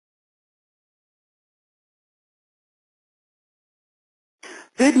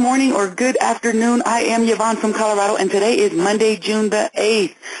Good morning or good afternoon. I am Yvonne from Colorado, and today is Monday, June the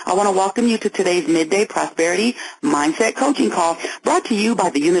 8th. I want to welcome you to today's Midday Prosperity Mindset Coaching Call, brought to you by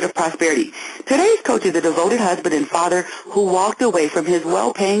the Unit of Prosperity. Today's coach is a devoted husband and father who walked away from his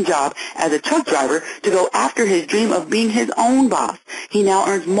well-paying job as a truck driver to go after his dream of being his own boss. He now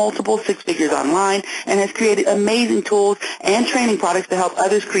earns multiple six figures online and has created amazing tools and training products to help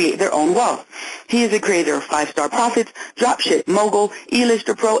others create their own wealth. He is a creator of 5-Star Profits, Dropship Mogul,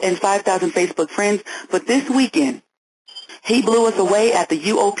 E-Lister Pro, and 5,000 Facebook friends. But this weekend, he blew us away at the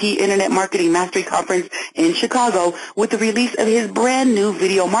UOP Internet Marketing Mastery Conference in Chicago with the release of his brand new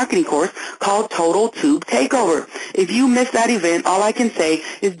video marketing course called Total Tube Takeover. If you missed that event, all I can say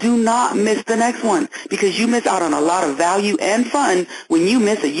is do not miss the next one, because you miss out on a lot of value and fun when you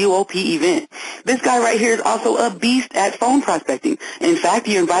miss a UOP event. This guy right here is also a beast at phone prospecting. In fact,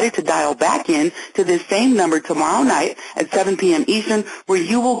 you're invited to dial back in to this same number tomorrow night at 7 p.m. Eastern, where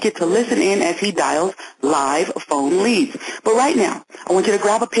you will get to listen in as he dials live phone leads. But right now, I want you to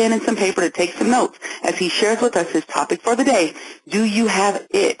grab a pen and some paper to take some notes as he shares with us his topic for the day. Do you have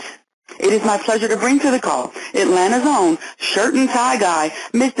it? It is my pleasure to bring to the call Atlanta's own shirt and tie guy,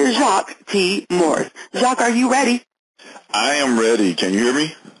 Mr. Jacque T. Morris. Jacque, are you ready? I am ready. Can you hear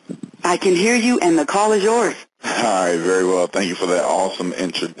me? I can hear you, and the call is yours. All right, very well. Thank you for that awesome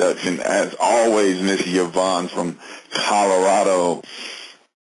introduction. As always, Miss Yvonne from Colorado.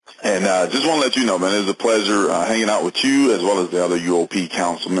 And just want to let you know, man, it was a pleasure hanging out with you as well as the other UOP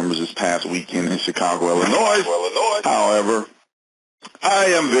council members this past weekend in Chicago, Illinois. However, I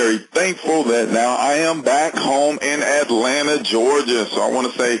am very thankful that now I am back home in Atlanta, Georgia. So I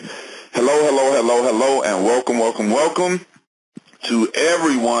want to say hello, and welcome to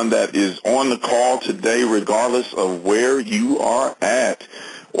everyone that is on the call today, regardless of where you are at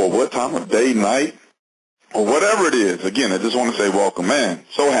or what time of day, night, or whatever it is. Again, I just want to say welcome, man.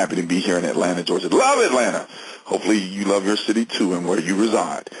 So happy to be here in Atlanta, Georgia. Love Atlanta. Hopefully you love your city too and where you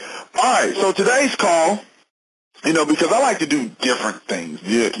reside. All right, so today's call, because I like to do different things.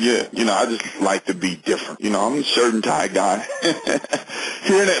 Yeah, I just like to be different. I'm a shirt and tie guy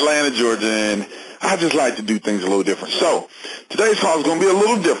here in Atlanta, Georgia, and I just like to do things a little different. So today's call is going to be a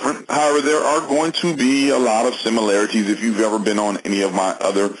little different. However, there are going to be a lot of similarities if you've ever been on any of my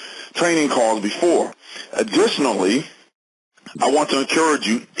other training calls before. Additionally, I want to encourage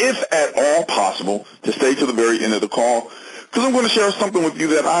you, if at all possible, to stay to the very end of the call, because I'm going to share something with you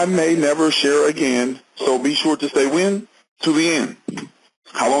that I may never share again. So be sure to stay to the end.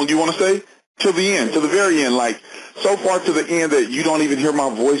 How long do you want to stay? Till the end, to the very end, like so far to the end that you don't even hear my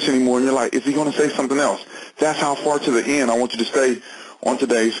voice anymore, and you're like, is he going to say something else? That's how far to the end I want you to stay on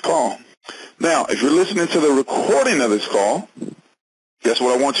today's call. Now, if you're listening to the recording of this call, guess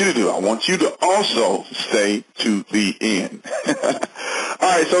what I want you to do? I want you to also stay to the end. All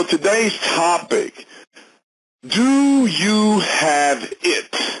right, so today's topic, do you have it?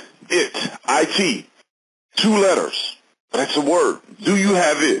 It, 2 letters. That's a word. Do you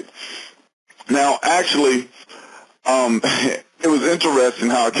have it? Now, actually, it was interesting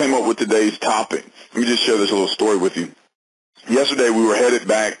how I came up with today's topic. Let me just share this little story with you. Yesterday, we were headed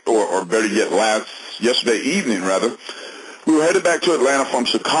back, or better yet, yesterday evening, rather, we were headed back to Atlanta from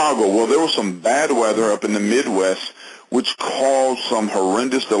Chicago. Well, there was some bad weather up in the Midwest, which caused some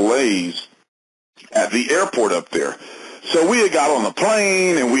horrendous delays at the airport up there. So we had got on the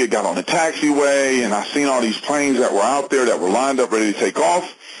plane, and we had got on the taxiway, and I seen all these planes that were out there that were lined up ready to take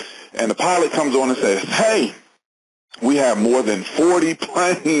off. And the pilot comes on and says, hey, we have more than 40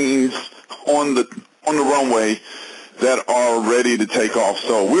 planes on the runway that are ready to take off.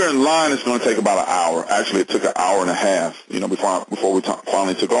 So we're in line. It's going to take about an hour. Actually, it took an hour and a half, before we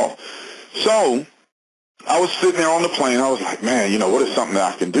finally took off. So I was sitting there on the plane. I was like, man, what is something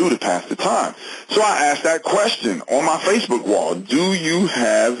that I can do to pass the time? So I asked that question on my Facebook wall, do you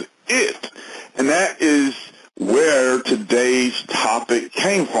have it? And that is where today's topic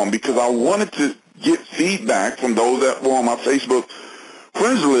came from, because I wanted to get feedback from those that were on my Facebook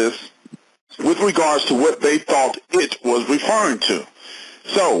friends list with regards to what they thought it was referring to.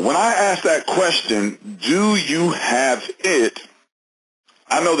 So when I asked that question, do you have it,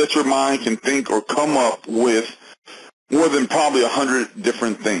 I know that your mind can think or come up with more than probably 100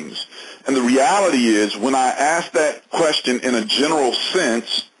 different things. And the reality is, when I ask that question in a general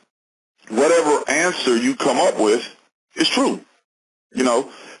sense, whatever answer you come up with is true.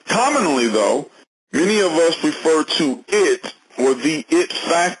 Commonly, though, many of us refer to it, or the it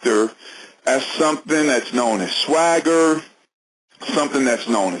factor, as something that's known as swagger, something that's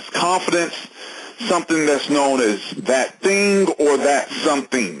known as confidence, something that's known as that thing or that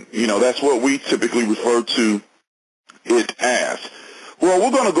something. That's what we typically refer to it as. Well,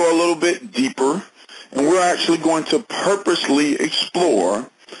 we're going to go a little bit deeper, and we're actually going to purposely explore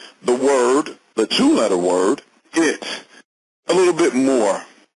the word, the two-letter word, it, a little bit more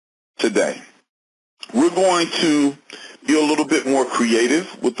today. We're going to be a little bit more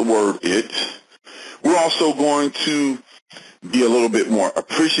creative with the word it. We're also going to be a little bit more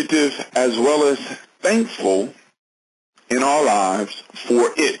appreciative as well as thankful in our lives for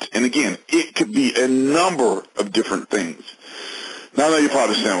it. And again, it could be a number of different things. Now I know you're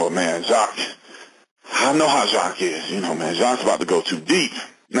probably saying, well, man, Jacque, I know how Jacque is. You know, man, Jacque's about to go too deep.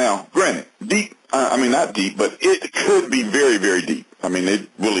 Now, granted, deep, I mean, not deep, but it could be very, very deep. I mean, it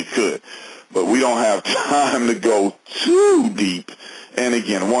really could. But we don't have time to go too deep. And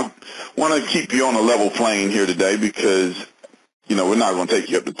again, want to keep you on a level plane here today because, you know, we're not going to take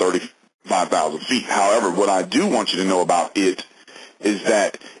you up to 35,000 feet. However, what I do want you to know about it is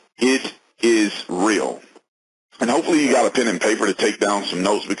that it is real. And hopefully you got a pen and paper to take down some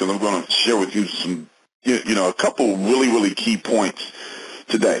notes because I'm going to share with you some, you know, a couple really, really key points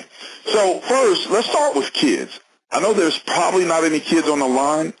today. So first, let's start with kids. I know there's probably not any kids on the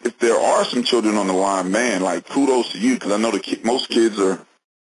line. If there are some children on the line, man, like kudos to you because I know most kids are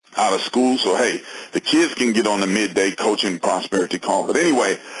out of school. So, hey, the kids can get on the Midday Coaching Prosperity call. But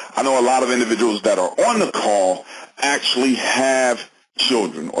anyway, I know a lot of individuals that are on the call actually have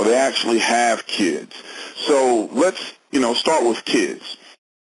children or they actually have kids. So let's, you know, start with kids.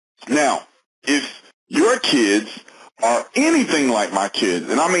 Now, if your kids are anything like my kids,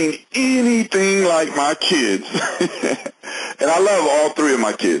 and I mean anything like my kids, and I love all three of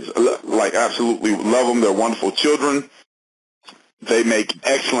my kids, like absolutely love them. They're wonderful children. They make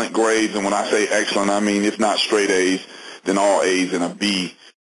excellent grades, and when I say excellent, I mean if not straight A's, then all A's and a B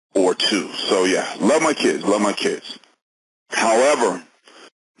or 2. So yeah, love my kids, love my kids. However,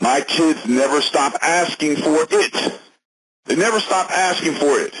 my kids never stop asking for it. They never stop asking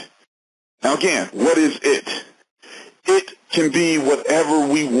for it. Now again, what is it? It can be whatever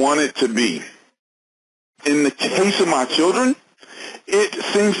we want it to be. In the case of my children, it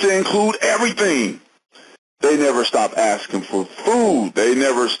seems to include everything. They never stop asking for food. They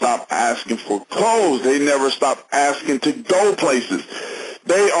never stop asking for clothes. They never stop asking to go places.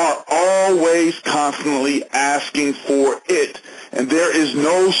 They are always constantly asking for it. And there is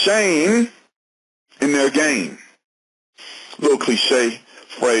no shame in their game. Little cliche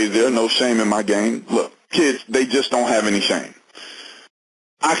phrase there, no shame in my game. Look, kids, they just don't have any shame.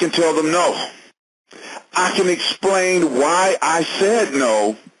 I can tell them no. I can explain why I said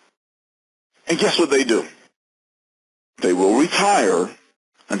no. And guess what they do? They will retire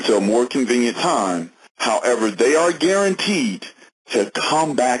until a more convenient time. However, they are guaranteed to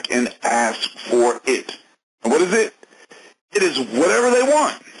come back and ask for it. And what is it? It is whatever they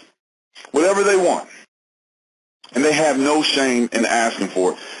want. Whatever they want. And they have no shame in asking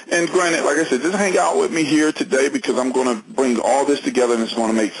for it. And granted, like I said, just hang out with me here today because I'm going to bring all this together and it's going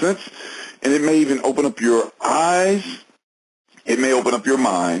to make sense. And it may even open up your eyes. It may open up your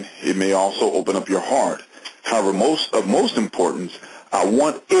mind. It may also open up your heart. However, of most importance, I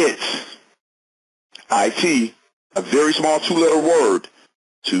want it, I-T, a very small 2-letter word,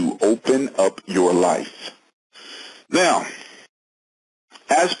 to open up your life. Now,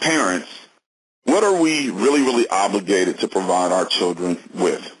 as parents, what are we really, really obligated to provide our children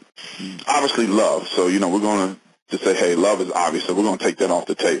with? Obviously, love. So, you know, we're going to just say, hey, love is obvious, so we're going to take that off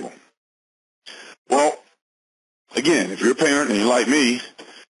the table. Well, again, if you're a parent and you're like me,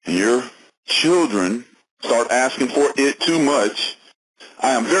 and your children start asking for it too much,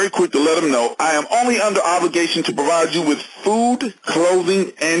 I am very quick to let them know I am only under obligation to provide you with food,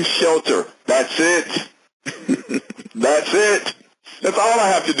 clothing, and shelter. That's it. That's it. That's all I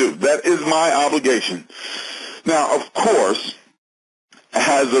have to do. That is my obligation. Now, of course,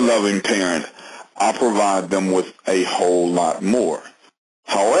 as a loving parent, I provide them with a whole lot more.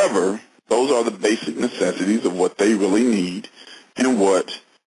 However, those are the basic necessities of what they really need and what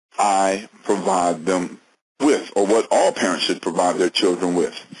I provide them with, or what all parents should provide their children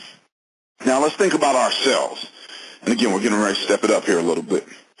with. Now, let's think about ourselves. And again, we're getting ready to step it up here a little bit.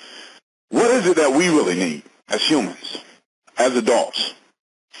 What is it that we really need as humans, as adults?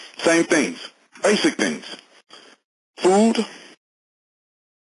 Same things, basic things. Food,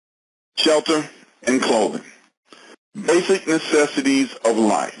 shelter, and clothing. Basic necessities of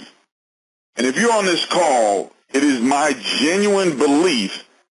life. And if you're on this call, it is my genuine belief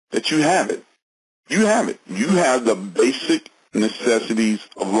that you have it. You have it. You have the basic necessities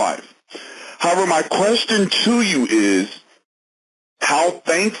of life. However, my question to you is, how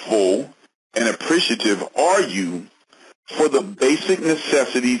thankful and appreciative are you for the basic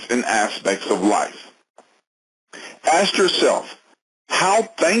necessities and aspects of life? Ask yourself, how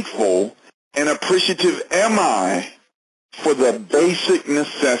thankful and appreciative am I for the basic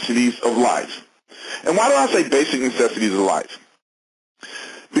necessities of life? And why do I say basic necessities of life?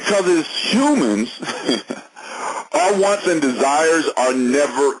 Because as humans, our wants and desires are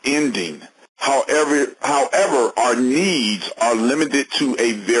never ending. However, our needs are limited to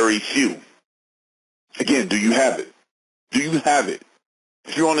a very few. Again, do you have it? Do you have it?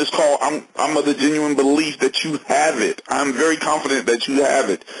 If you're on this call, I'm of the genuine belief that you have it. I'm very confident that you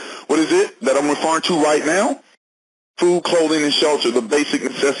have it. What is it that I'm referring to right now? Food, clothing, and shelter, the basic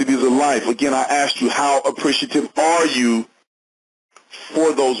necessities of life. Again, I asked you, how appreciative are you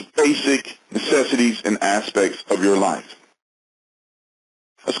for those basic necessities and aspects of your life?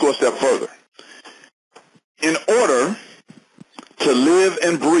 Let's go a step further. In order to live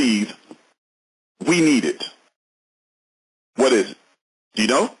and breathe, we need it. What is it? Do you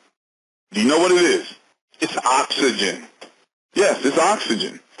know? Do you know what it is? It's oxygen. Yes, it's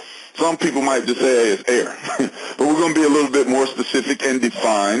oxygen. Some people might just say, hey, it's air. But we're going to be a little bit more specific and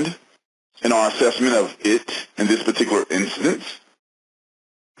defined in our assessment of it in this particular instance.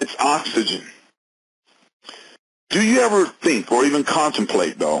 It's oxygen. Do you ever think or even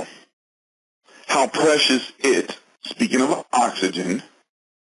contemplate, though, how precious it, speaking of oxygen,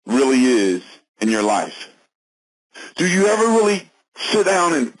 really is in your life? Do you ever really sit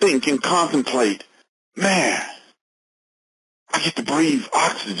down and think and contemplate, man, I get to breathe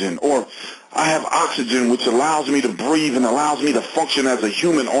oxygen, or I have oxygen which allows me to breathe and allows me to function as a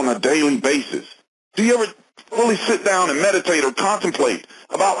human on a daily basis? Do you ever really sit down and meditate or contemplate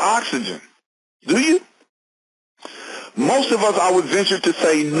about oxygen? Do you? Most of us, I would venture to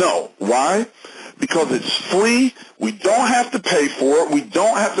say no. Why? Because it's free. We don't have to pay for it. We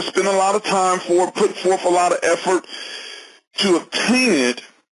don't have to spend a lot of time for it, put forth a lot of effort to obtain it,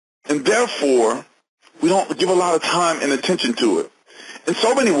 and therefore we don't give a lot of time and attention to it. In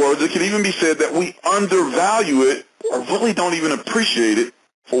so many words, it could even be said that we undervalue it or really don't even appreciate it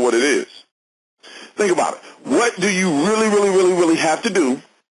for what it is. Think about it. What do you really have to do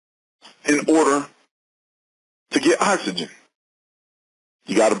in order to get oxygen?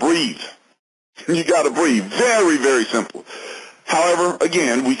 You got to breathe. You got to breathe. Very, very simple. However,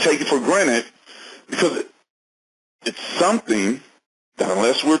 again, we take it for granted because it's something that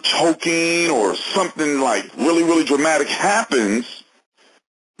unless we're choking or something like really dramatic happens,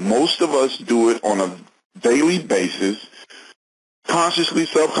 most of us do it on a daily basis, consciously,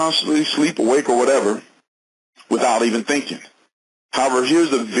 subconsciously, sleep, awake, or whatever, without even thinking. However,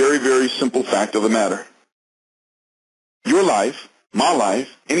 here's a very, very simple fact of the matter. Your life, my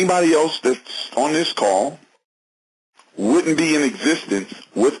life, anybody else that's on this call wouldn't be in existence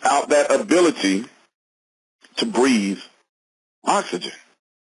without that ability to breathe oxygen.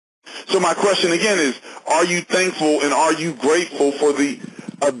 So my question again is, are you thankful and are you grateful for the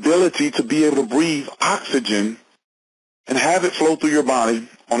ability to be able to breathe oxygen and have it flow through your body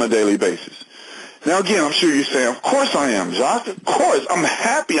on a daily basis? Now again, I'm sure you're saying, of course I am, Jacque. Of course. I'm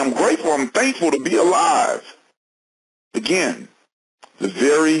happy, I'm grateful, I'm thankful to be alive. Again, the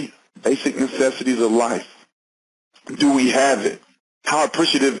very basic necessities of life. Do we have it? How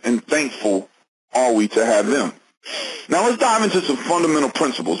appreciative and thankful are we to have them? Now let's dive into some fundamental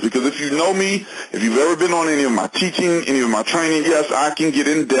principles, because if you know me, if you've ever been on any of my teaching, any of my training, yes, I can get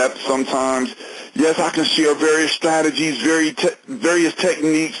in depth sometimes. Yes, I can share various strategies, various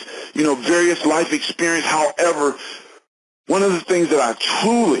techniques, various life experience. However, one of the things that I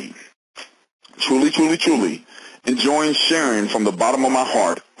truly enjoy sharing from the bottom of my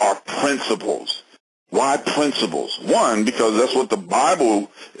heart are principles. Why principles? One, because that's what the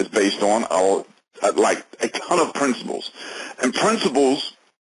Bible is based on, like a ton of principles. And principles,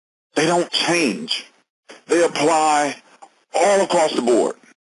 they don't change. They apply all across the board.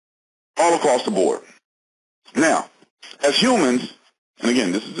 All across the board. Now, as humans, and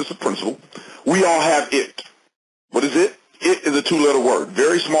again, this is just a principle, we all have it. What is it? It is a two-letter word.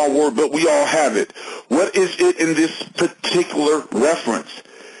 Very small word, but we all have it. What is it in this particular reference?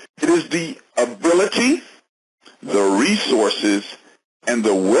 It is the ability, the resources, and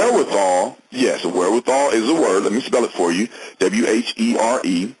the wherewithal. Yes, wherewithal is a word. Let me spell it for you. WHEREWITHAL.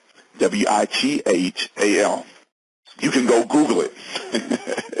 You can go Google it.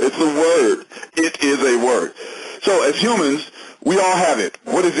 It's a word. It is a word. So as humans, we all have it.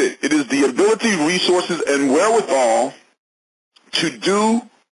 What is it? It is the ability, resources, and wherewithal to do,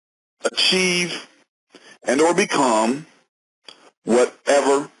 achieve, and or become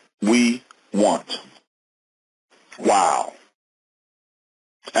whatever we want. Wow.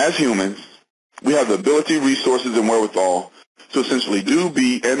 As humans, we have the ability, resources, and wherewithal to essentially do,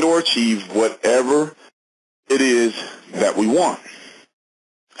 be, and or achieve whatever it is that we want.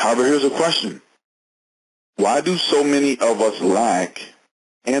 However, here's a question. Why do so many of us lack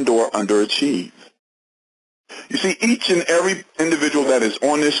and or underachieve? You see, each and every individual that is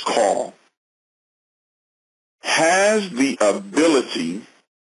on this call has the ability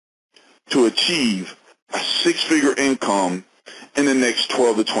to achieve a six-figure income in the next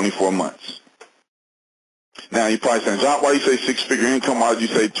 12 to 24 months. Now, you're probably saying, Jacque, why do you say six-figure income? Why did you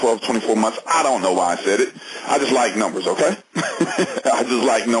say 12, 24 months? I don't know why I said it. I just like numbers, okay? I just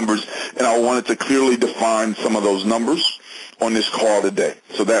like numbers, and I wanted to clearly define some of those numbers on this call today,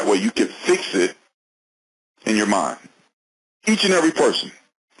 so that way you can fix it in your mind. Each and every person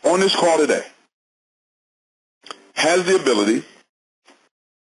on this call today has the ability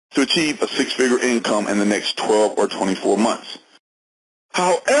to achieve a six-figure income in the next 12 or 24 months.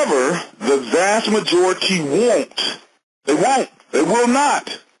 However, the vast majority won't. They won't. They will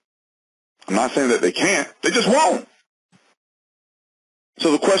not. I'm not saying that they can't. They just won't.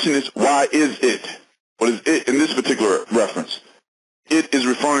 So the question is, why is it? What is it in this particular reference? It is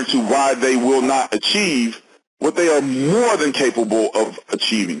referring to why they will not achieve what they are more than capable of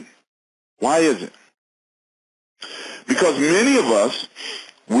achieving. Why is it? Because many of us,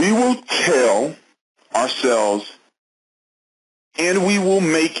 we will tell ourselves and we will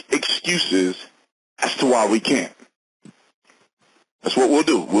make excuses as to why we can't. That's what we'll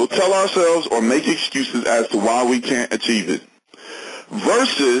do. We'll tell ourselves or make excuses as to why we can't achieve it,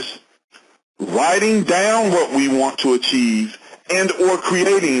 versus writing down what we want to achieve and or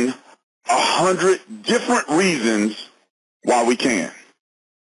creating 100 different reasons why we can.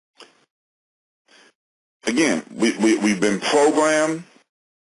 Again, we've been programmed.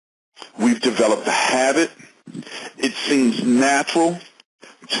 We've developed a habit. It seems natural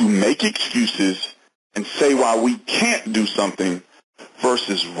to make excuses and say why we can't do something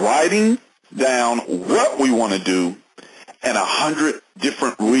versus writing down what we want to do and 100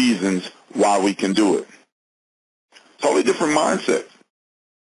 different reasons why we can do it. Totally different mindset.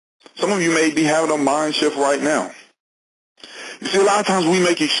 Some of you may be having a mind shift right now. You see, a lot of times we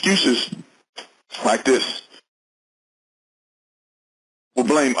make excuses like this. We'll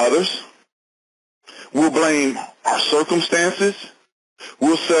blame others. We'll blame our circumstances.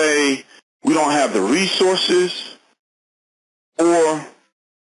 We'll say we don't have the resources, or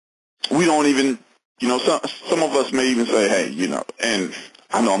we don't even, some of us may even say, hey, and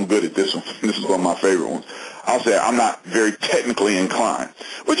I know I'm good at this one. This is one of my favorite ones. I'll say I'm not very technically inclined,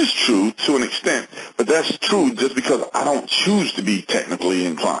 which is true to an extent, but that's true just because I don't choose to be technically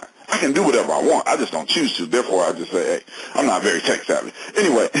inclined. I can do whatever I want. I just don't choose to. Therefore, I just say, hey, I'm not very tech savvy.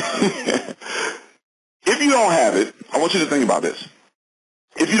 Anyway, if you don't have it, I want you to think about this.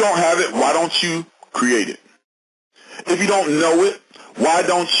 If you don't have it, why don't you create it? If you don't know it, why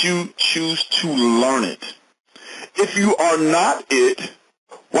don't you choose to learn it? If you are not it,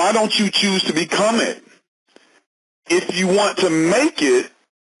 why don't you choose to become it? If you want to make it,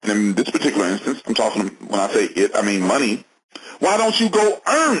 and in this particular instance, I'm talking, when I say it, I mean money, why don't you go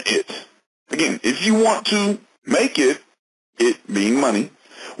earn it? Again, if you want to make it, it being money,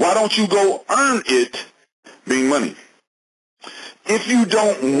 why don't you go earn it, being money? If you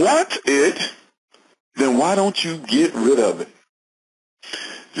don't want it, then why don't you get rid of it?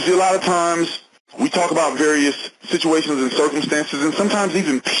 You see, a lot of times we talk about various situations and circumstances and sometimes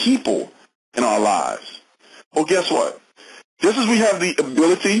even people in our lives. Well, guess what? Just as we have the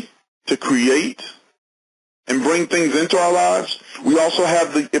ability to create and bring things into our lives, we also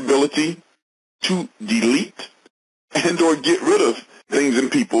have the ability to delete and or get rid of things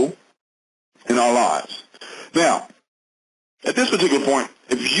and people in our lives. Now, at this particular point,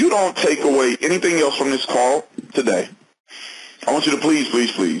 if you don't take away anything else from this call today, I want you to please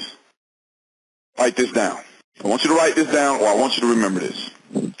write this down. I want you to write this down, or I want you to remember this.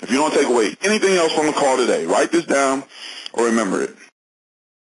 If you don't take away anything else from the call today, write this down or remember it.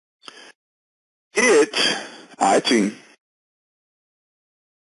 IT,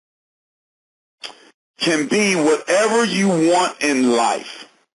 can be whatever you want in life.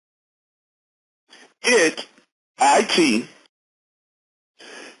 IT,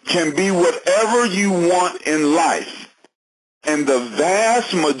 can be whatever you want in life. And the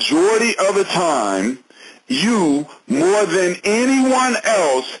vast majority of the time, you, more than anyone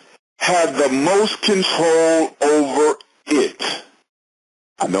else, have the most control over it.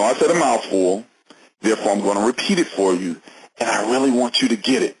 I know I said a mouthful, therefore I'm going to repeat it for you, and I really want you to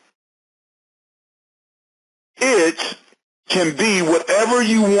get it. It can be whatever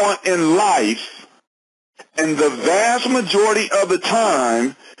you want in life, and the vast majority of the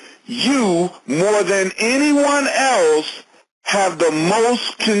time, you, more than anyone else, have the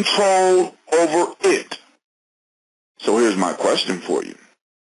most control over it. So here's my question for you.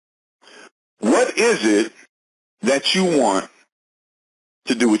 What is it that you want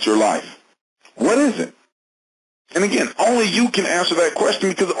to do with your life? What is it? And again, only you can answer that question,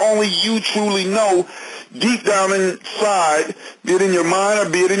 because only you truly know deep down inside, be it in your mind or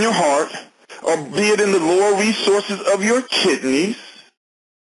be it in your heart, or be it in the lower resources of your kidneys,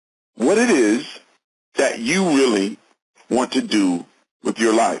 what it is that you really want to do with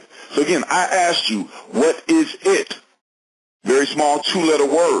your life. So again, I asked you, what is it? Very small two-letter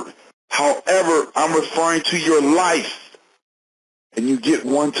word. However, I'm referring to your life, and you get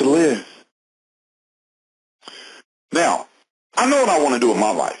one to live. Now, I know what I want to do with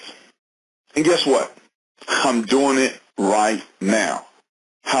my life. And guess what? I'm doing it right now.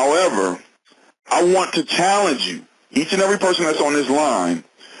 However, I want to challenge you, each and every person that's on this line,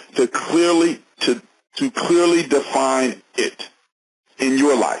 to clearly define it in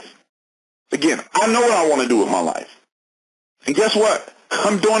your life. Again, I know what I want to do with my life. And guess what?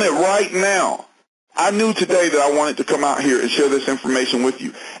 I'm doing it right now. I knew today that I wanted to come out here and share this information with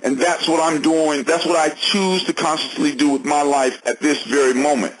you. And that's what I'm doing. That's what I choose to consciously do with my life at this very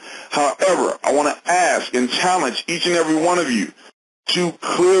moment. However, I want to ask and challenge each and every one of you to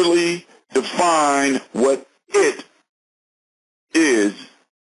clearly define what it is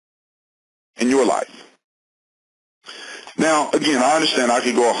in your life. Now, again, I understand I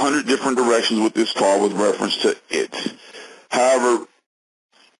could go 100 different directions with this call with reference to it. However,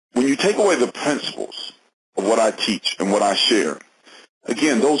 when you take away the principles of what I teach and what I share,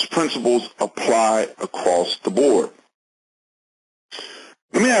 again, those principles apply across the board.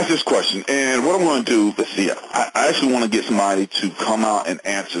 Let me ask this question, and what I'm going to do, let's see, I actually want to get somebody to come out and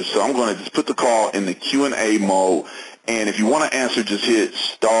answer, so I'm going to just put the call in the Q&A mode, and if you want to answer, just hit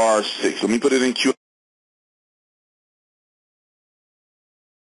 *6. Let me put it in Q&A.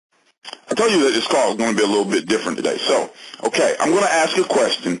 I told you that this call is going to be a little bit different today. So, okay, I'm going to ask a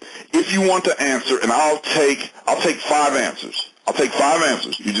question. If you want to answer, and I'll take 5 answers. I'll take 5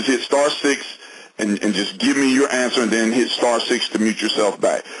 answers. You just hit *6 and just give me your answer, and then hit *6 to mute yourself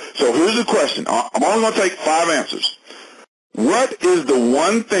back. So here's the question. I'm only going to take 5 answers. What is the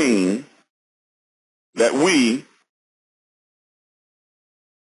one thing that we,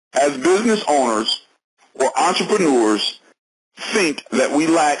 as business owners or entrepreneurs, think that we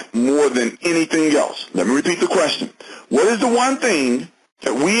lack more than anything else? Let me repeat the question. What is the one thing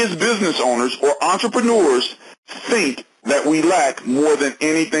that we as business owners or entrepreneurs think that we lack more than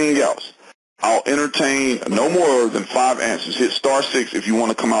anything else? I'll entertain no more than 5 answers. Hit *6 if you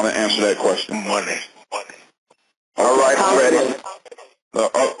want to come out and answer that question. Money. All right, I'm ready.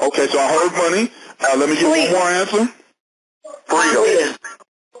 Okay, so I heard money. Let me get one more answer. Freedom.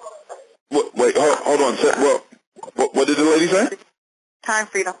 Wait, hold on. What did the lady say? Time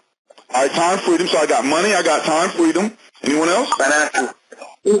freedom. All right, time freedom. So I got money, I got time freedom. Anyone else? Financial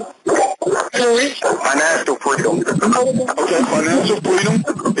freedom. Okay, financial freedom.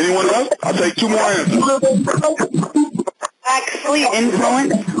 Anyone else? I'll take 2 more answers. Actually,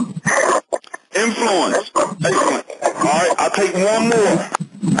 influence. Influence. Excellent. All right, I'll take 1 more.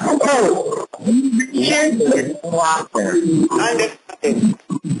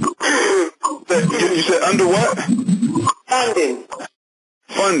 You said under what?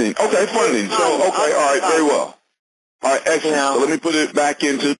 Funding. Okay, funding. So, okay, all right, very well. All right, excellent. So let me put it back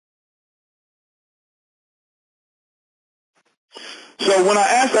into. So when I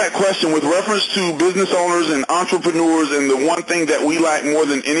asked that question with reference to business owners and entrepreneurs and the one thing that we lack more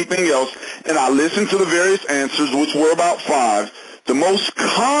than anything else, and I listened to the various answers, which were about 5, the most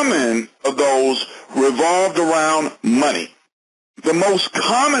common of those revolved around money. The most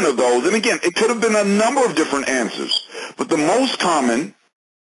common of those, and again, it could have been a number of different answers, but the most common,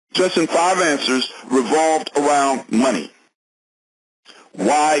 just in 5 answers, revolved around money.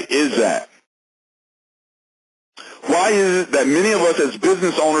 Why is that? Why is it that many of us as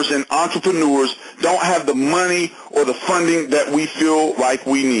business owners and entrepreneurs don't have the money or the funding that we feel like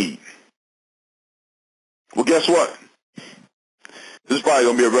we need? Well, guess what? This is probably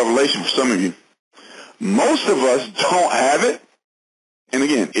going to be a revelation for some of you. Most of us don't have it. And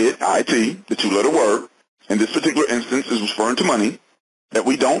again, IT, the 2-letter word, in this particular instance is referring to money that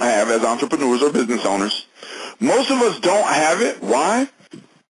we don't have as entrepreneurs or business owners. Most of us don't have it. Why?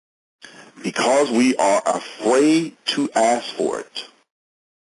 Because we are afraid to ask for it.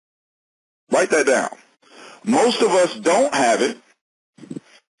 Write that down. Most of us don't have it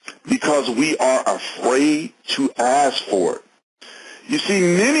because we are afraid to ask for it. You see,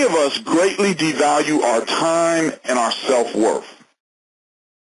 many of us greatly devalue our time and our self-worth.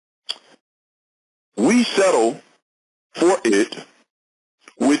 We settle for it,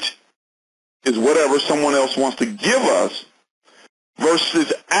 which is whatever someone else wants to give us,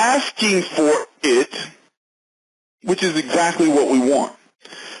 versus asking for it, which is exactly what we want.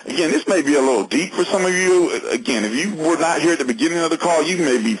 Again, this may be a little deep for some of you. Again, if you were not here at the beginning of the call, you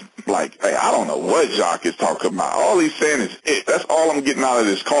may be like, hey, I don't know what Jacque is talking about. All he's saying is it. That's all I'm getting out of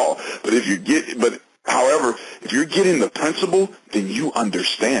this call. However, if you're getting the principle, then you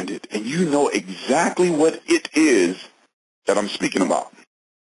understand it, and you know exactly what it is that I'm speaking about.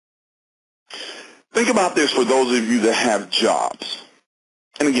 Think about this for those of you that have jobs.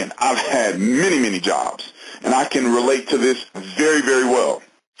 And again, I've had many, many jobs, and I can relate to this very, very well.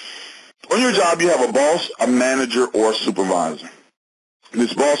 On your job, you have a boss, a manager, or a supervisor.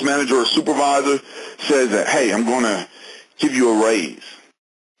 This boss, manager, or supervisor says that, hey, I'm going to give you a raise.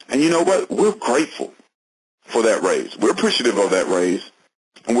 And you know what? We're grateful for that raise. We're appreciative of that raise,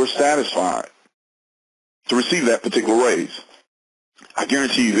 and we're satisfied to receive that particular raise. I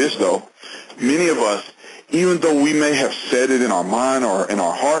guarantee you this, though. Many of us, even though we may have said it in our mind or in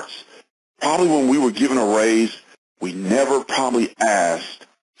our hearts, probably when we were given a raise, we never probably asked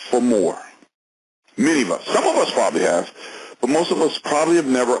for more. Many of us. Some of us probably have, but most of us probably have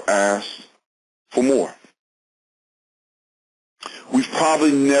never asked for more. We've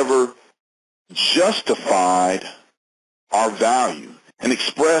probably never justified our value and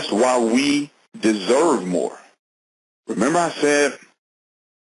expressed why we deserve more. Remember I said,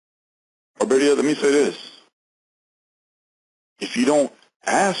 or better yet, let me say this. If you don't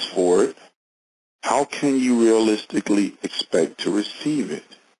ask for it, how can you realistically expect to receive it?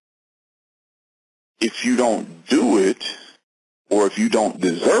 If you don't do it, or if you don't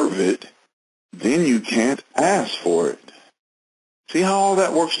deserve it, then you can't ask for it. See how all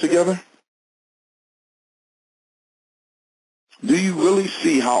that works together? Do you really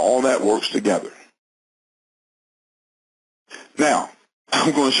see how all that works together? Now,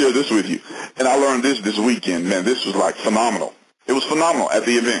 I'm going to share this with you. And I learned this weekend. Man, this was like phenomenal. It was phenomenal at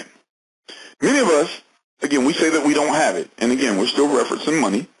the event. Many of us, again, we say that we don't have it. And again, we're still referencing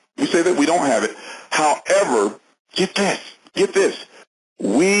money. We say that we don't have it. However, get this.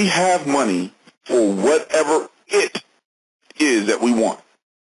 We have money for whatever it is that we want.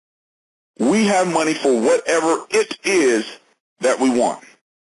 We have money for whatever it is that we want.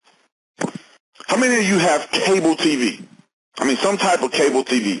 How many of you have cable TV? I mean, some type of cable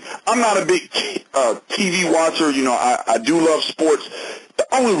TV. I'm not a big TV watcher. You know, I do love sports. The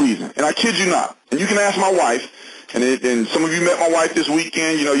only reason, and I kid you not, and you can ask my wife, and some of you met my wife this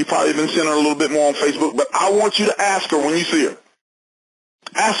weekend. You know, you probably been seeing her a little bit more on Facebook, but I want you to ask her when you see her.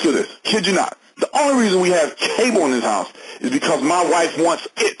 Ask her this. Kid you not. The only reason we have cable in this house is because my wife wants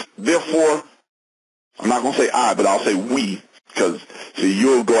it. Therefore, I'm not going to say I, but I'll say we, because, see,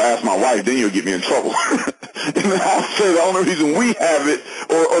 you'll go ask my wife, then you'll get me in trouble. And then I'll say the only reason we have it,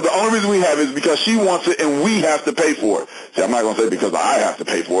 or the only reason we have it is because she wants it and we have to pay for it. See, I'm not going to say because I have to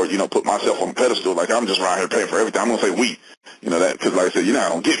pay for it, you know, put myself on a pedestal like I'm just around here paying for everything. I'm going to say we, you know, that, because like I said, you're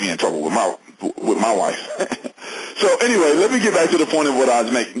not going to get me in trouble with my wife. So anyway, let me get back to the point of what I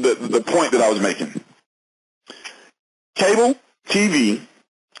was making, the point that I was making. Cable TV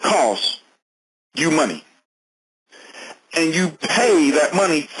costs you money. And you pay that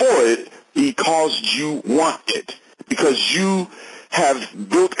money for it because you want it, because you have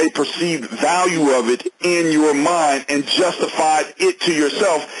built a perceived value of it in your mind and justified it to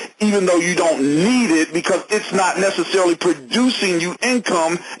yourself, even though you don't need it, because it's not necessarily producing you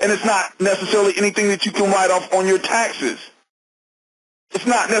income, and it's not necessarily anything that you can write off on your taxes. It's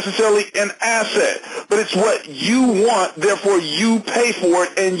not necessarily an asset, but it's what you want, therefore you pay for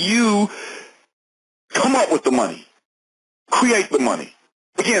it, and you come up with the money. Create the money.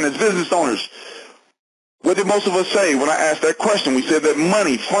 Again, as business owners, what did most of us say when I asked that question? We said that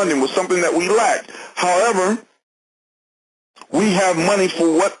money, funding, was something that we lacked. However, we have money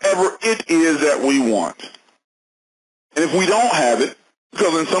for whatever it is that we want. And if we don't have it,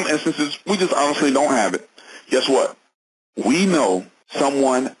 because in some instances we just honestly don't have it, guess what? We know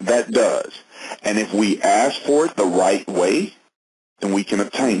someone that does. And if we ask for it the right way, then we can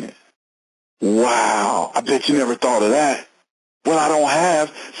obtain it. Wow, I bet you never thought of that. What I don't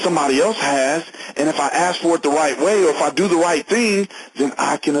have, somebody else has, and if I ask for it the right way, or if I do the right thing, then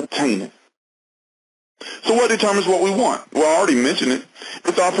I can obtain it. So what determines what we want? Well, I already mentioned it.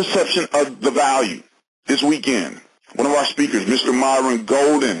 It's our perception of the value. This weekend, one of our speakers, Mr. Myron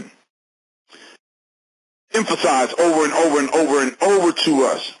Golden, emphasized over and over and over and over to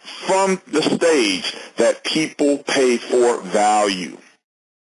us from the stage that people pay for value.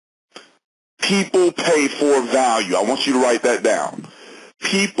 People pay for value. I want you to write that down.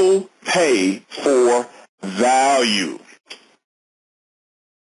 People pay for value.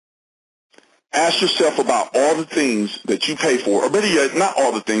 Ask yourself about all the things that you pay for, or better yet, not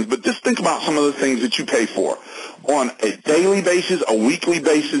all the things, but just think about some of the things that you pay for on a daily basis, a weekly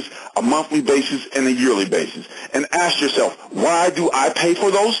basis, a monthly basis, and a yearly basis. And ask yourself, why do I pay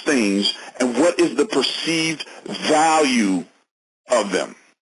for those things, and what is the perceived value of them?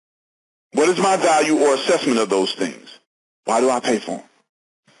 What is my value or assessment of those things? Why do I pay for them?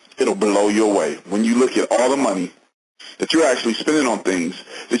 It'll blow you away when you look at all the money that you're actually spending on things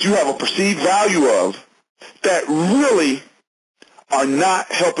that you have a perceived value of that really are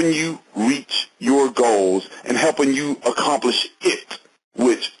not helping you reach your goals and helping you accomplish it,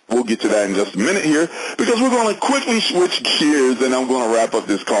 which we'll get to that in just a minute here, because we're going to quickly switch gears and I'm going to wrap up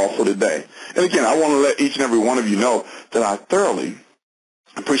this call for today. And again, I want to let each and every one of you know that I thoroughly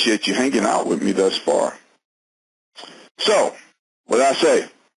appreciate you hanging out with me thus far. So, what did I say?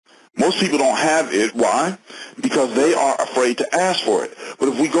 Most people don't have it. Why? Because they are afraid to ask for it. But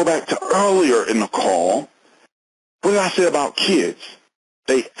if we go back to earlier in the call, what did I say about kids?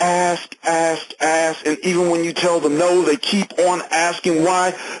 They ask, and even when you tell them no, they keep on asking.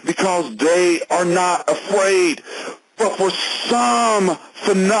 Why? Because they are not afraid. But for some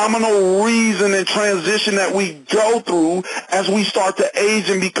phenomenal reason and transition that we go through as we start to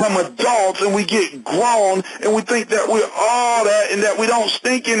age and become adults and we get grown and we think that we're all that and that we don't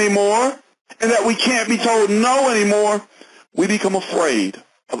stink anymore and that we can't be told no anymore, we become afraid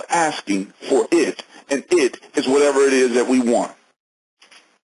of asking for it, and it is whatever it is that we want.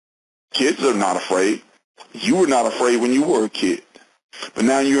 Kids are not afraid. You were not afraid when you were a kid. But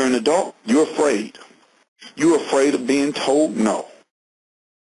now you're an adult, you're afraid. You're afraid of being told no.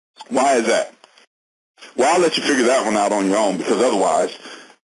 Why is that? Well, I'll let you figure that one out on your own, because otherwise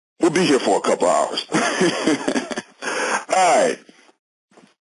we'll be here for a couple hours. All right.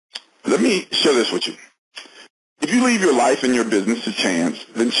 Let me share this with you. If you leave your life and your business to chance,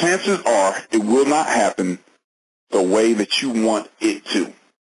 then chances are it will not happen the way that you want it to.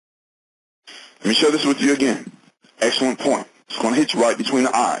 Let me share this with you again. Excellent point. It's going to hit you right between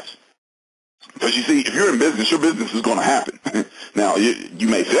the eyes. Because you see, if you're in business, your business is going to happen. Now, you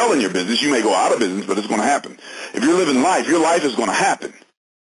may fail in your business, you may go out of business, but it's going to happen. If you're living life, your life is going to happen.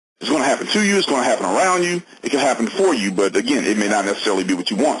 It's going to happen to you, it's going to happen around you, it can happen for you, but again, it may not necessarily be what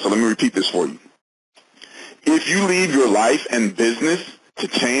you want. So let me repeat this for you. If you leave your life and business to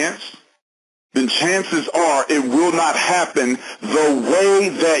chance, then chances are it will not happen the way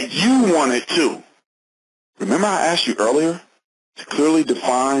that you want it to. Remember I asked you earlier to clearly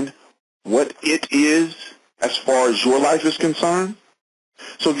define what it is as far as your life is concerned?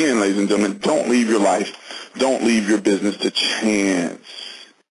 So again, ladies and gentlemen, don't leave your life, don't leave your business to chance.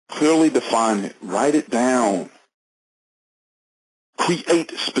 Clearly define it. Write it down.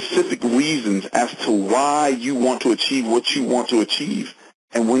 Create specific reasons as to why you want to achieve what you want to achieve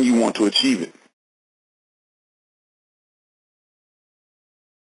and when you want to achieve it.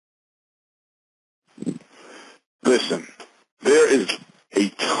 Listen, there is a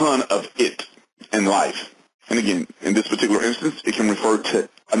ton of it in life. And again, in this particular instance, it can refer to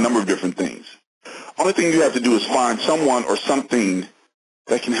a number of different things. Only thing you have to do is find someone or something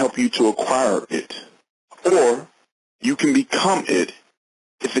that can help you to acquire it. Or you can become it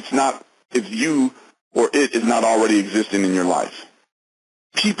if you or it is not already existing in your life.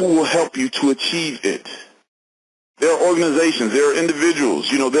 People will help you to achieve it. There are organizations, there are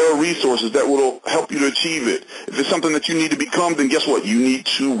individuals, there are resources that will help you to achieve it. If it's something that you need to become, then guess what? You need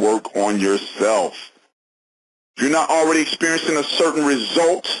to work on yourself. If you're not already experiencing a certain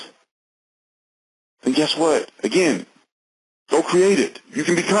result, then guess what? Again, go create it. You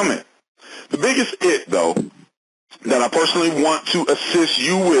can become it. The biggest it, though, that I personally want to assist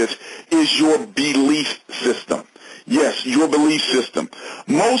you with is your belief system. Yes, your belief system.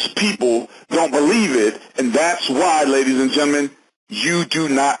 Most people don't believe it, and that's why, ladies and gentlemen, you do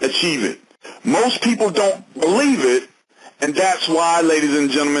not achieve it. Most people don't believe it, and that's why, ladies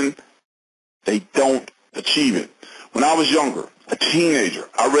and gentlemen, they don't achieve it. When I was younger, a teenager,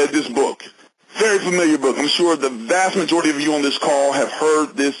 I read this book. Very familiar book. I'm sure the vast majority of you on this call have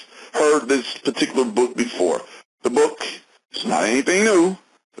heard this particular book before. The book is not anything new,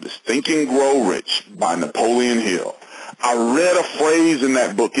 but it's Think and Grow Rich by Napoleon Hill. I read a phrase in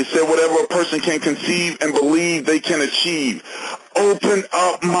that book. It said, whatever a person can conceive and believe they can achieve. Open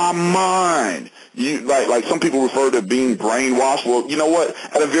up my mind. Like some people refer to being brainwashed. Well, you know what?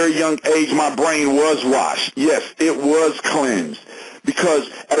 At a very young age, my brain was washed. Yes, it was cleansed. Because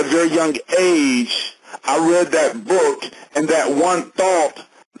at a very young age, I read that book, and that one thought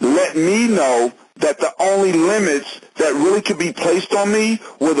let me know that the only limits that really could be placed on me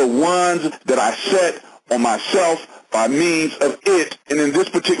were the ones that I set on myself by means of it, and in this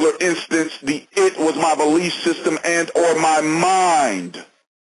particular instance, the it was my belief system and or my mind.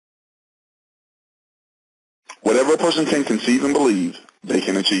 Whatever a person can conceive and believe, they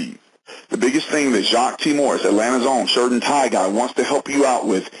can achieve. The biggest thing that Jacque T. Morris, Atlanta's own shirt and tie guy, wants to help you out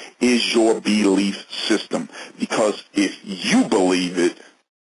with is your belief system. Because if you believe it,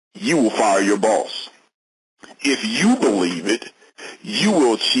 you will fire your boss. If you believe it, you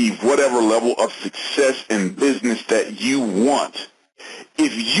will achieve whatever level of success in business that you want.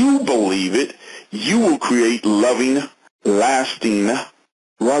 If you believe it, you will create loving, lasting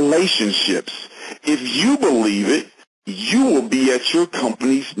relationships. If you believe it, you will be at your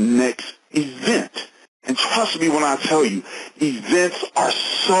company's next event. And trust me when I tell you, events are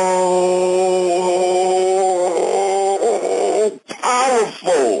so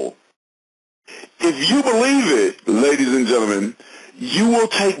powerful. If you believe it, ladies and gentlemen, you will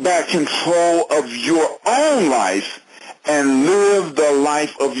take back control of your own life and live the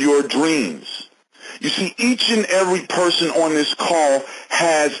life of your dreams. You see, each and every person on this call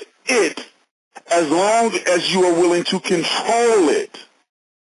has it as long as you are willing to control it.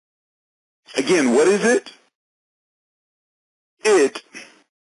 Again, what is it? It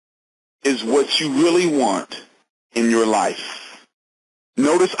is what you really want in your life.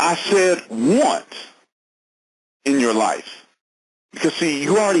 Notice I said want in your life. Because, see,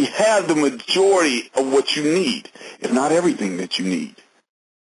 you already have the majority of what you need, if not everything that you need.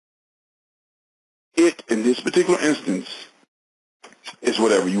 It, in this particular instance, is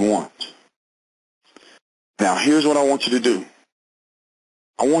whatever you want. Now, here's what I want you to do.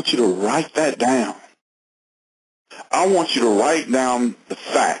 I want you to write that down. I want you to write down the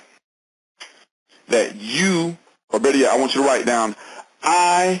fact that you, or better yet, I want you to write down,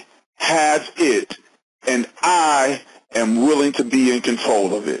 I have it, and I am willing to be in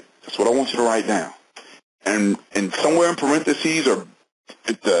control of it. That's what I want you to write down. And somewhere in parentheses or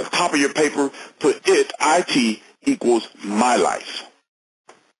at the top of your paper, put it, IT, equals my life.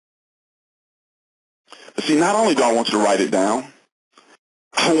 But see, not only do I want you to write it down,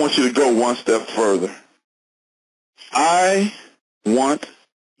 I want you to go one step further. I want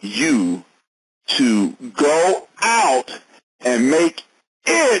you to go out and make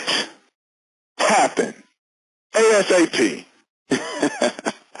it happen. ASAP.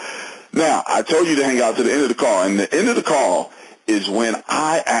 Now, I told you to hang out to the end of the call, and the end of the call is when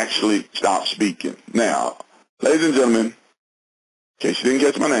I actually stop speaking. Now, ladies and gentlemen, in case you didn't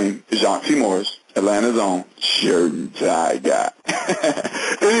catch my name, it's Jacque T. Morris, Atlanta's own shirt and tie guy.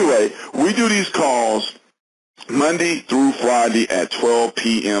 Anyway, we do these calls Monday through Friday at 12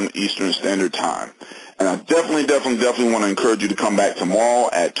 p.m. Eastern Standard Time. And I definitely want to encourage you to come back tomorrow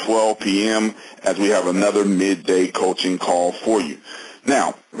at 12 p.m. as we have another midday coaching call for you.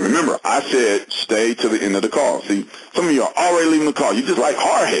 Now, remember, I said stay to the end of the call. See, some of you are already leaving the call. You just like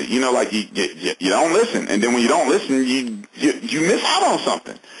hard-headed, like you don't listen. And then when you don't listen, you miss out on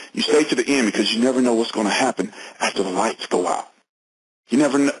something. You stay to the end because you never know what's going to happen after the lights go out. You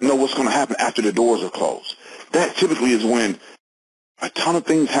never know what's going to happen after the doors are closed. That typically is when a ton of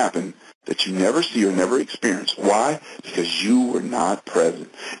things happen that you never see or never experience. Why? Because you were not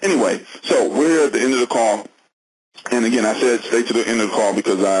present. Anyway, so we're at the end of the call. And again, I said stay to the end of the call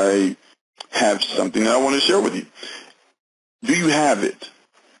because I have something that I want to share with you. Do you have it?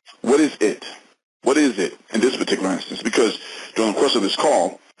 What is it? What is it in this particular instance? Because during the course of this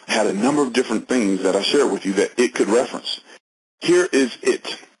call, I had a number of different things that I shared with you that it could reference. Here is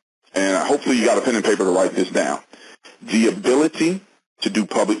it. And hopefully you got a pen and paper to write this down. The ability to do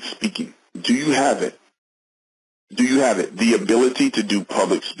public speaking. Do you have it? Do you have it? The ability to do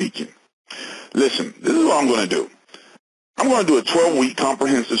public speaking. Listen, this is what I'm going to do. I'm going to do a 12-week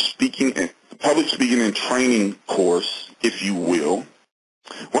comprehensive public speaking and training course, if you will,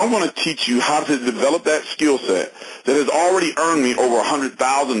 where I'm going to teach you how to develop that skill set that has already earned me over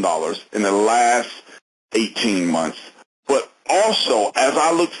 $100,000 in the last 18 months. But also, as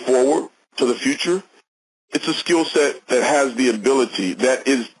I look forward to the future, it's a skill set that has the ability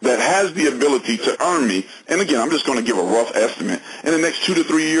to earn me. And again, I'm just going to give a rough estimate. In the next 2 to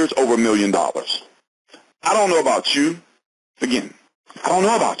 3 years, over $1 million. I don't know about you. Again, I don't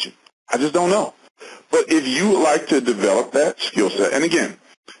know about you. I just don't know. But if you would like to develop that skill set, and again,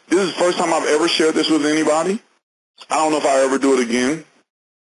 this is the first time I've ever shared this with anybody. I don't know if I'll ever do it again.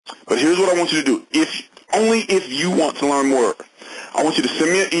 But here's what I want you to do. Only if you want to learn more, I want you to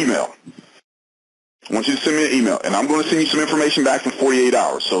send me an email. I want you to send me an email, and I'm going to send you some information back in 48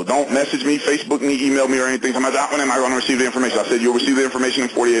 hours. So don't message me, Facebook me, email me, or anything. When am I going to receive the information? I said you'll receive the information in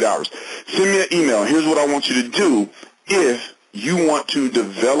 48 hours. Send me an email. Here's what I want you to do if you want to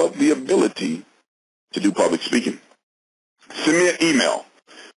develop the ability to do public speaking. send me an email.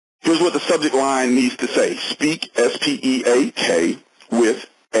 Here's what the subject line needs to say. Speak, S-P-E-A-K, with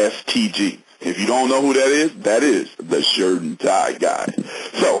STG. If you don't know who that is the shirt and tie guy.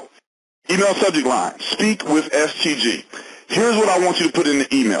 So, email subject line, speak with STG. Here's what I want you to put in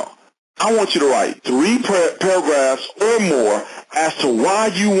the email. I want you to write 3 paragraphs or more as to why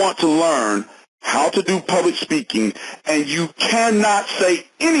you want to learn how to do public speaking, and you cannot say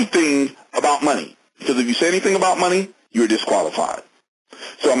anything about money. Because if you say anything about money, you're disqualified.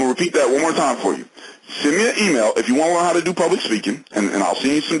 So I'm going to repeat that one more time for you. Send me an email if you want to learn how to do public speaking, and I'll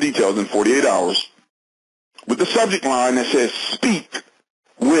send you some details in 48 hours, with the subject line that says speak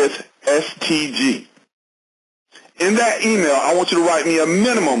with STG. In that email, I want you to write me a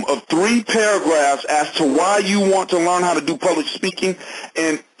minimum of 3 paragraphs as to why you want to learn how to do public speaking.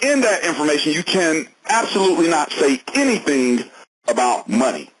 And in that information, you can absolutely not say anything about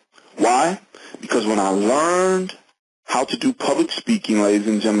money. Why? Because when I learned how to do public speaking, ladies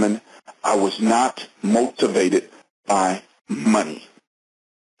and gentlemen, I was not motivated by money.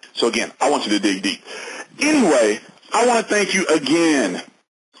 So again, I want you to dig deep. Anyway, I want to thank you again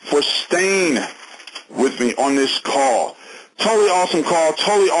for staying with me on this call. Totally awesome call,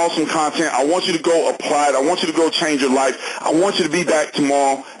 totally awesome content. I want you to go apply it. I want you to go change your life. I want you to be back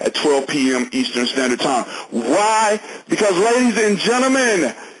tomorrow at 12 p.m. Eastern Standard Time. Why? Because, ladies and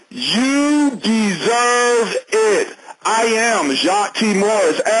gentlemen, you deserve it. I am Jacque T.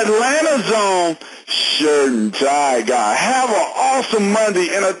 Morris, Atlanta Zone shirt and tie guy. Have an awesome Monday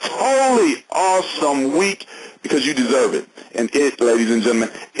and a totally awesome week, because you deserve it. And it, ladies and gentlemen,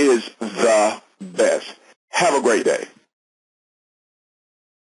 is the best. Have a great day.